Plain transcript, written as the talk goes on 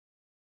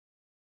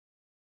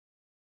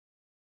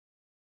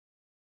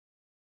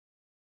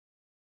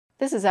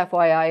This is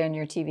FYI on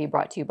your TV,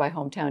 brought to you by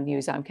Hometown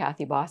News. I'm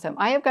Kathy Botham.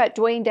 I have got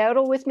Dwayne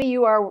Dowdell with me.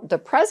 You are the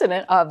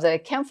president of the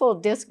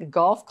Kemptville Disc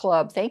Golf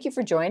Club. Thank you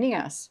for joining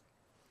us.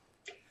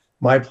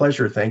 My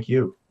pleasure. Thank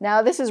you.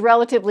 Now, this is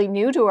relatively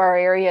new to our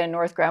area in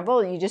North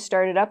Grenville. You just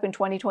started up in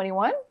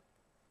 2021?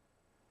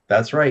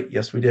 That's right.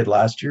 Yes, we did.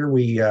 Last year,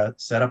 we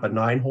set up a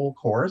 9-hole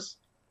course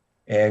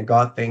and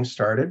got things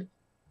started.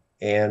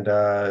 And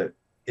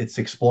it's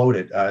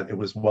exploded. It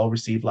was well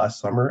received last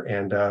summer,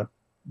 and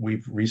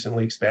we've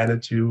recently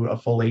expanded to a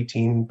full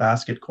 18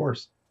 basket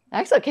course.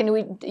 Excellent.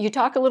 Can you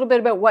talk a little bit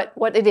about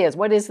what it is?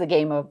 What is the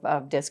game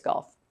of disc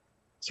golf?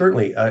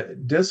 Certainly.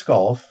 Disc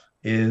golf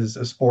is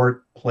a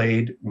sport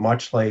played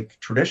much like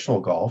traditional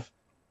golf,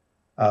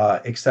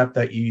 except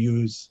that you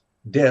use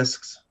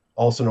discs,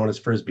 also known as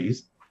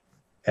frisbees,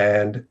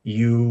 and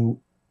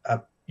you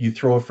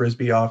throw a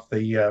frisbee off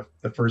the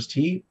first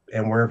tee,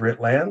 and wherever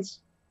it lands,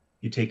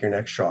 you take your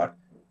next shot.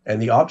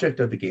 And the object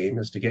of the game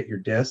is to get your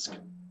disc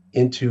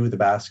into the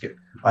basket.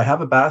 I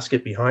have a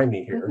basket behind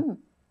me here. Mm-hmm.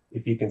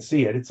 If you can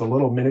see it, it's a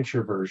little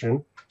miniature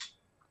version.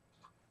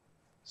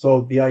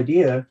 So the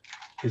idea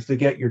is to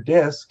get your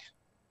disc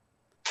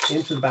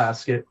into the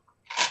basket,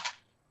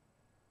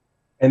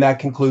 and that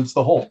concludes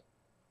the hole.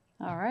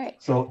 All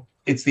right. So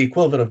it's the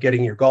equivalent of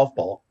getting your golf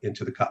ball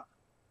into the cup.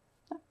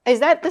 Is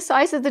that the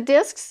size of the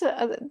discs,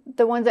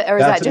 the ones that, or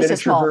is that just a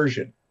small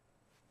version?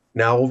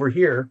 Now over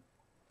here,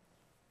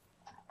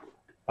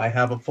 I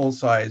have a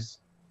full-size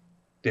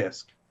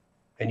disc,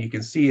 and you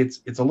can see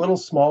it's a little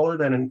smaller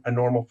than a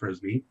normal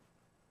frisbee.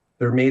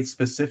 They're made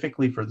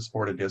specifically for the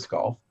sport of disc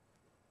golf,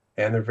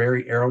 and they're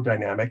very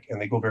aerodynamic,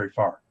 and they go very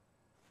far.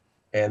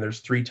 And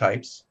there's 3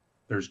 types.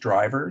 There's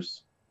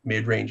drivers,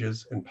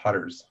 mid-ranges, and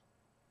putters.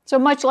 So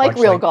much like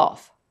real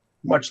golf.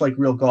 Much like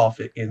real golf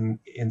in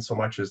so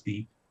much as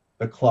the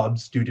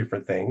clubs do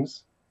different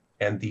things,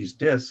 and these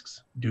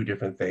discs do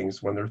different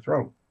things when they're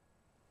thrown.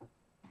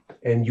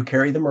 And you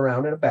carry them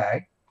around in a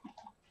bag,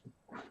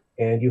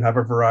 and you have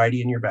a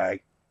variety in your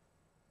bag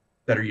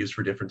that are used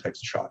for different types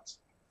of shots.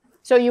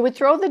 So you would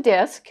throw the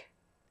disc.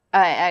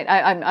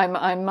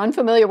 I'm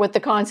unfamiliar with the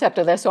concept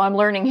of this, so I'm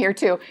learning here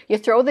too. You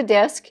throw the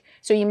disc,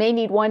 so you may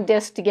need one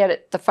disc to get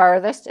it the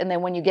farthest, and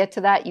then when you get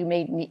to that, you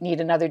may need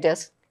another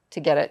disc to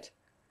get it.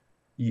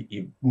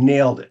 You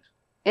nailed it.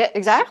 Yeah,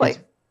 exactly.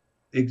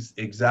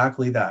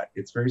 Exactly that.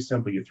 It's very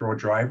simple. You throw a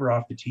driver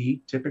off the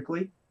tee,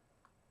 typically,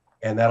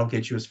 and that'll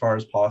get you as far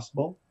as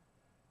possible.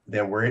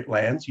 Then where it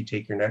lands, you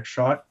take your next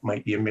shot,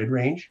 might be a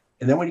mid-range.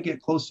 And then when you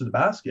get close to the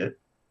basket,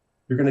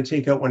 you're going to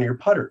take out one of your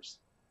putters,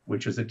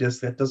 which is a disc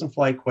that doesn't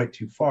fly quite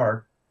too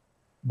far,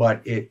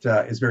 but it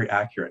is very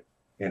accurate,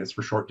 and it's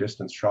for short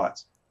distance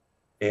shots.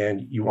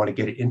 And you want to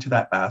get it into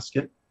that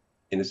basket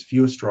in as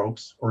few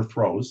strokes or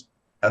throws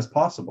as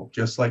possible,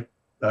 just like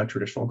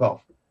traditional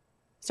golf.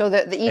 So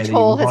each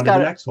hole has got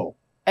the next hole.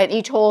 And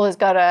each hole has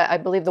got I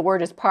believe the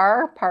word is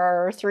par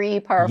 3,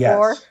 par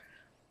 4.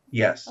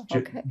 Yes,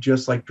 okay.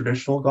 Just like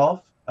traditional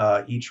golf,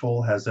 each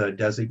hole has a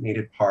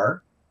designated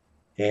par,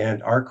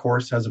 and our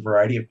course has a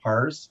variety of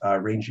pars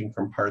ranging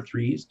from par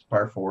 3s to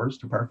par 4s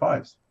to par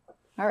 5s.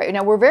 All right.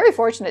 Now, we're very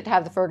fortunate to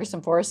have the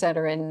Ferguson Forest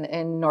Center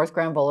in North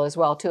Grenville as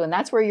well, too, and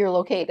that's where you're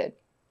located.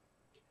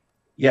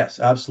 Yes,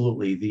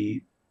 absolutely.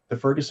 The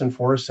Ferguson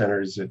Forest Center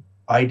is an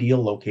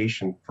ideal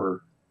location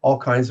for all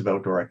kinds of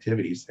outdoor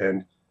activities.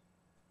 And,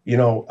 you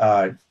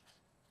know,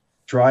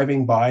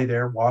 driving by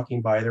there,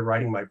 walking by there,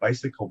 riding my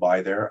bicycle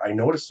by there, I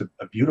noticed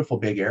a beautiful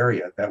big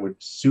area that would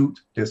suit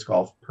disc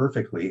golf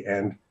perfectly.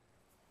 And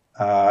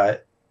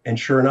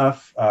sure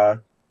enough,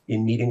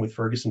 in meeting with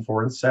Ferguson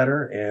Forest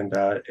Center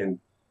and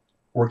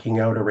working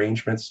out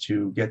arrangements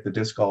to get the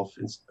disc golf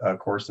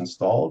course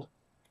installed,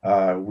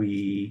 I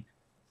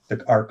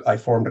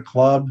formed a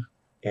club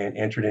and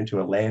entered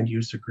into a land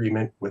use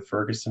agreement with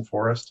Ferguson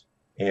Forest,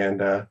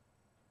 and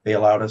they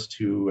allowed us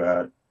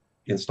to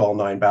install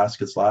 9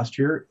 baskets last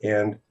year.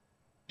 And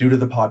due to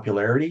the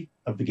popularity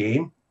of the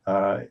game,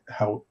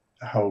 how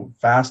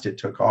fast it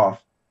took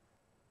off,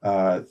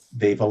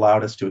 they've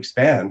allowed us to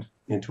expand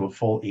into a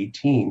full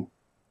 18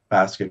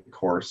 basket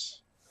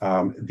course.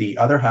 The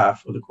other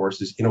half of the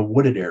course is in a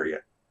wooded area,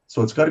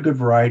 so it's got a good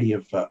variety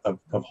of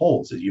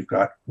holes. You've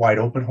got wide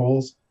open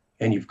holes,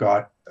 and you've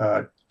got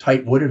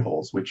tight wooded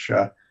holes, which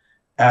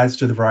adds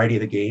to the variety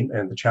of the game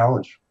and the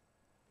challenge.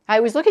 I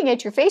was looking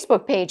at your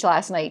Facebook page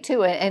last night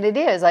too, and it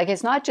is like,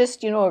 it's not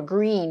just, a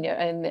green,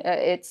 and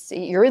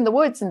you're in the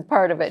woods and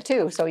part of it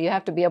too, so you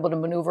have to be able to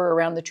maneuver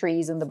around the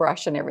trees and the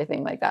brush and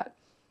everything like that.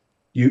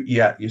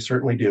 You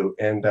certainly do,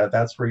 and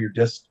that's where your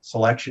disc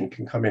selection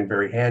can come in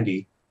very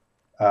handy,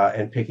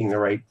 and picking the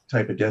right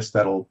type of disc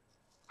that'll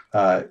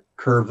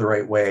curve the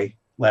right way,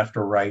 left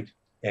or right,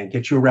 and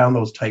get you around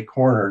those tight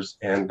corners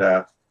and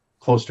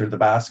closer to the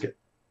basket.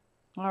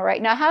 All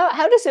right. Now,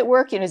 how does it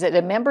work? Is it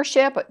a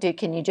membership?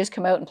 Can you just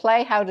come out and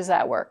play? How does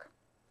that work?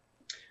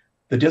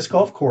 The disc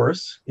golf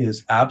course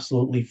is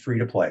absolutely free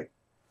to play.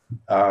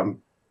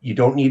 You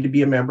don't need to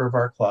be a member of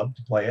our club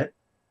to play it.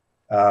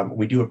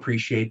 We do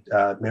appreciate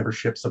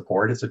membership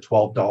support. It's a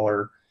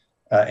 $12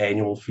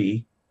 annual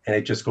fee. and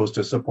it just goes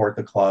to support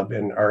the club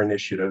and our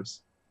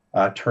initiatives,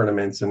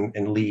 tournaments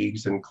and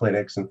leagues and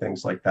clinics and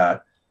things like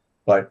that.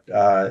 But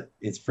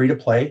it's free to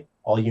play.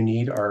 All you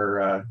need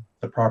are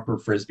the proper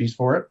frisbees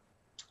for it,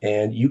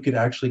 and you could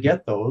actually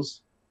get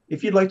those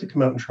if you'd like to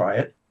come out and try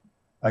it.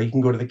 You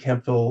can go to the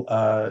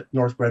Kemptville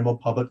North Grenville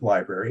Public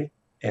Library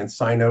and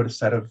sign out a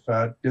set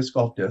of disc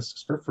golf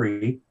discs for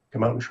free.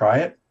 Come out and try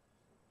it,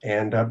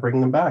 and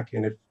bring them back.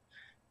 And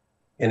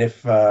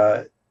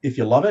if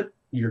you love it,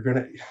 you're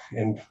gonna.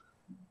 And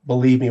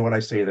believe me when I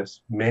say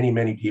this,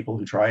 many people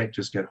who try it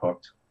just get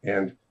hooked,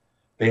 and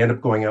they end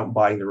up going out and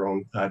buying their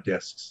own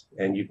discs.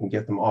 And you can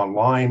get them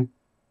online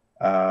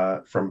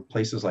from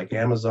places like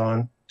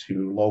Amazon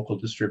to local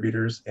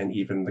distributors and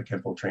even the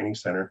Kemptville Training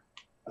Center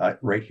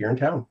right here in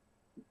town.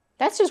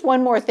 That's just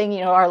one more thing,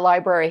 our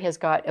library has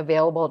got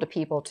available to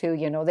people too.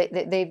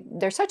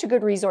 They're such a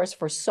good resource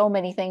for so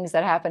many things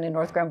that happen in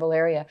North Grenville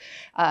area.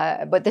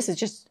 But this is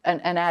just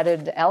an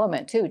added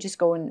element too. Just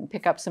go and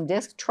pick up some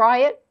discs, try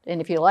it, and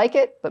if you like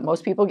it, but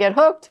most people get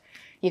hooked,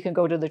 you can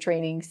go to the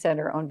training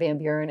center on Van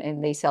Buren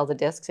and they sell the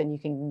discs and you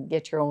can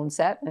get your own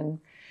set. And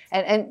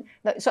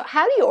so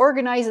how do you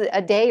organize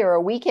a day or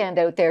a weekend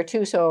out there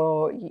too?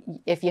 So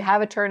if you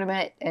have a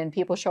tournament and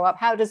people show up,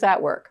 how does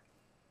that work?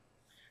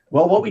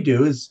 Well, what we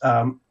do is,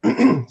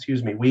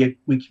 excuse me, we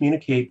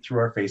communicate through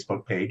our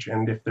Facebook page,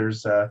 and if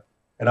there's an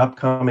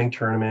upcoming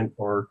tournament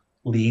or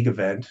league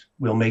event,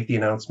 we'll make the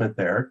announcement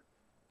there.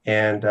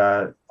 And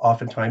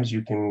oftentimes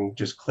you can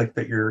just click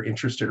that you're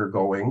interested or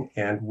going,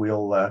 and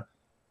we'll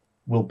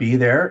be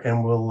there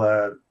and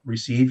we'll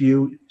receive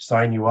you,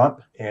 sign you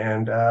up,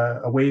 and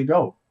away you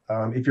go.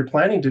 If you're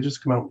planning to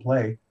just come out and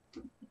play,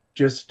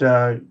 just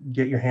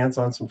get your hands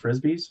on some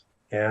frisbees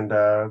and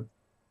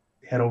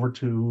head over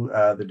to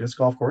the disc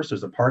golf course.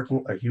 There's a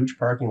huge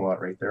parking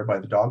lot right there by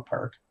the dog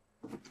park,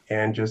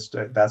 and just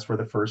that's where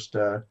the first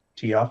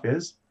tee off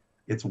is.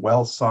 It's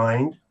well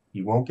signed.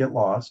 You won't get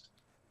lost.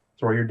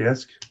 Throw your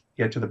disc,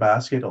 get to the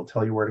basket. It'll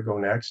tell you where to go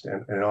next,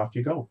 and off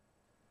you go.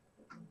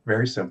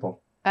 Very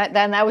simple.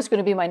 Then that was going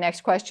to be my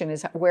next question: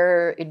 is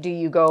where do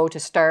you go to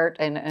start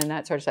and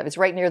that sort of stuff? It's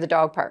right near the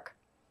dog park.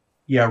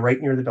 Yeah,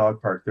 right near the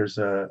dog park. There's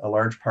a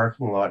large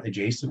parking lot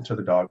adjacent to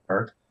the dog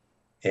park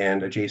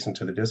and adjacent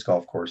to the disc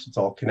golf course. It's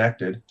all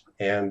connected,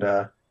 and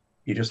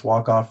you just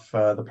walk off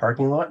the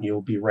parking lot and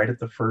you'll be right at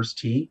the first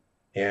tee,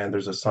 and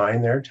there's a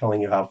sign there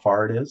telling you how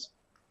far it is.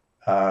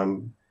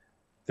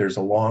 There's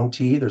a long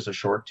tee, there's a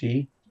short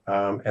tee,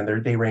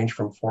 and they range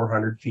from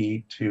 400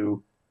 feet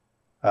to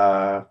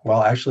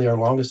well, actually our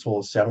longest hole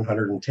is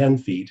 710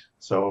 feet,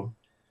 so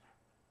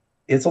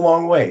it's a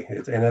long way,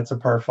 and it's a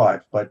par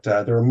 5, but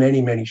there are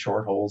many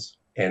short holes.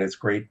 And it's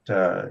great.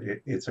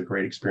 It's a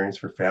great experience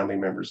for family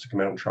members to come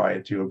out and try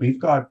it too.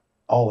 We've got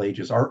all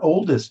ages. Our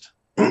oldest,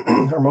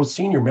 our most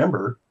senior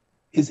member,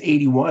 is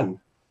 81.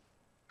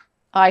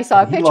 I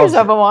saw pictures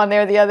of him on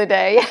there the other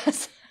day.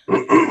 Yes.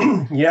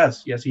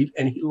 yes, he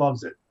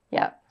loves it.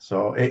 Yeah.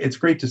 So it's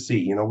great to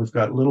see. We've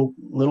got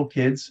little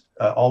kids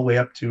all the way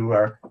up to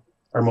our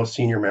most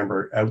senior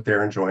member out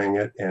there enjoying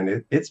it,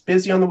 and it's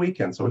busy on the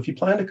weekend. So if you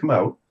plan to come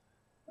out,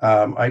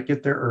 I'd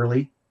get there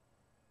early.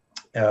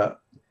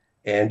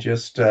 And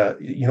just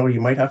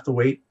you might have to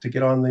wait to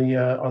get on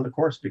the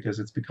course, because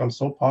it's become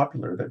so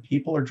popular that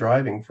people are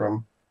driving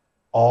from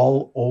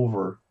all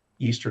over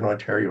Eastern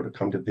Ontario to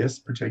come to this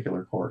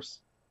particular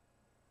course.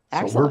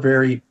 Excellent. So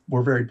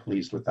we're very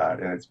pleased with that,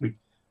 and we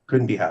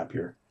couldn't be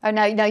happier.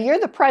 Now you're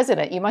the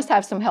president. You must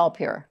have some help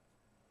here.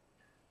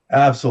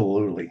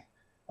 Absolutely,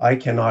 I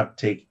cannot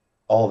take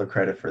all the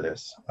credit for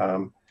this.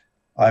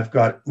 I've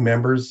got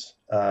members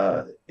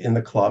in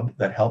the club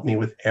that help me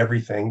with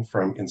everything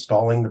from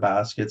installing the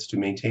baskets to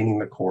maintaining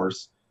the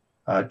course,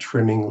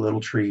 trimming little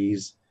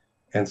trees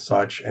and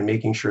such, and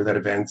making sure that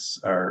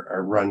events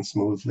are run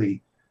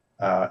smoothly.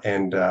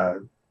 And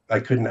I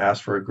couldn't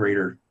ask for a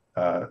greater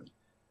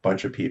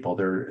bunch of people.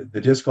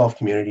 The disc golf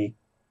community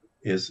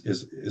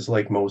is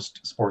like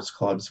most sports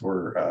clubs.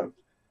 We're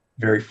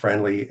very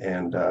friendly,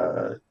 and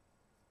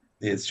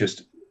it's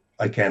just,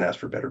 I can't ask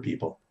for better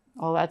people.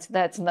 Oh,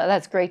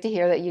 that's great to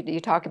hear that you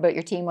talk about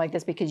your team like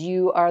this, because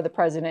you are the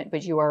president,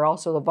 but you are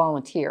also the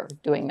volunteer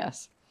doing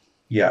this.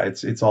 Yeah,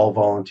 it's all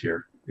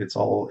volunteer. It's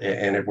all,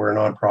 and we're a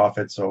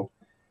nonprofit, so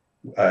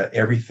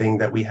everything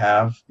that we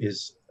have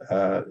is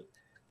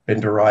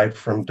been derived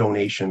from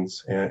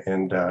donations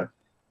and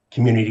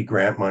community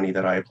grant money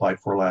that I applied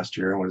for last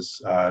year and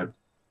was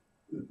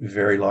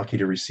very lucky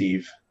to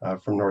receive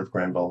from North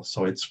Grenville.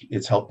 So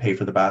it's helped pay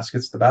for the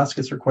baskets. The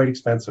baskets are quite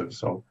expensive,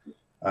 so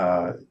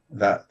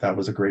that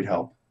was a great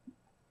help.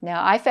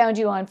 Now, I found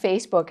you on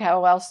Facebook.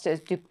 How else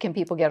can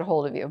people get a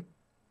hold of you?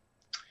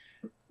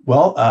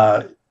 Well,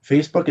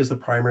 Facebook is the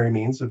primary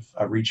means of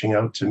reaching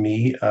out to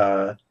me.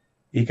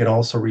 You can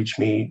also reach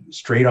me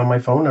straight on my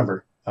phone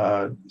number,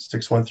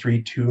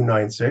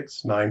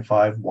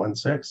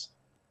 613-296-9516.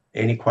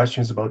 Any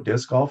questions about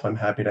disc golf, I'm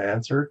happy to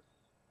answer.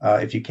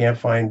 If you can't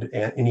find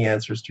any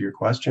answers to your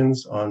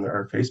questions on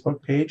our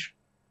Facebook page,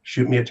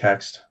 shoot me a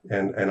text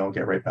and I'll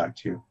get right back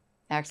to you.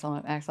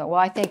 Excellent, excellent. Well,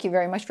 I thank you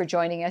very much for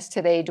joining us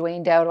today,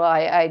 Dwayne Dowdell.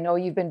 I know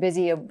you've been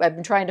busy. I've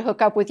been trying to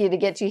hook up with you to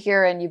get you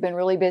here, and you've been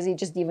really busy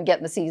just even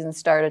getting the season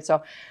started.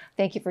 So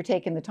thank you for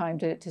taking the time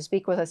to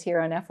speak with us here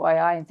on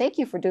FYI, and thank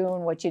you for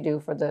doing what you do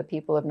for the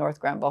people of North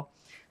Grenville.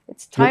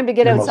 It's time to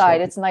get You're most outside.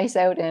 welcome. It's nice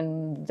out,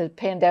 and the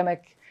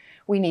pandemic,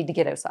 we need to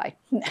get outside.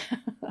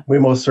 We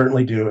most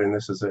certainly do, and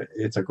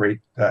it's a great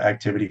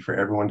activity for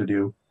everyone to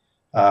do.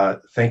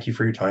 Thank you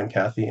for your time,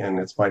 Kathy, and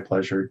it's my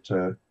pleasure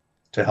to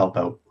help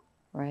out.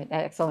 Right,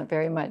 excellent,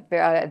 very much.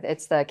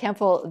 It's the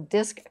Kemptville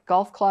Disc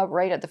Golf Club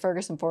right at the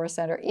Ferguson Forest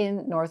Center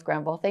in North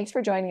Grenville. Thanks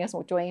for joining us,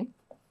 Dwayne.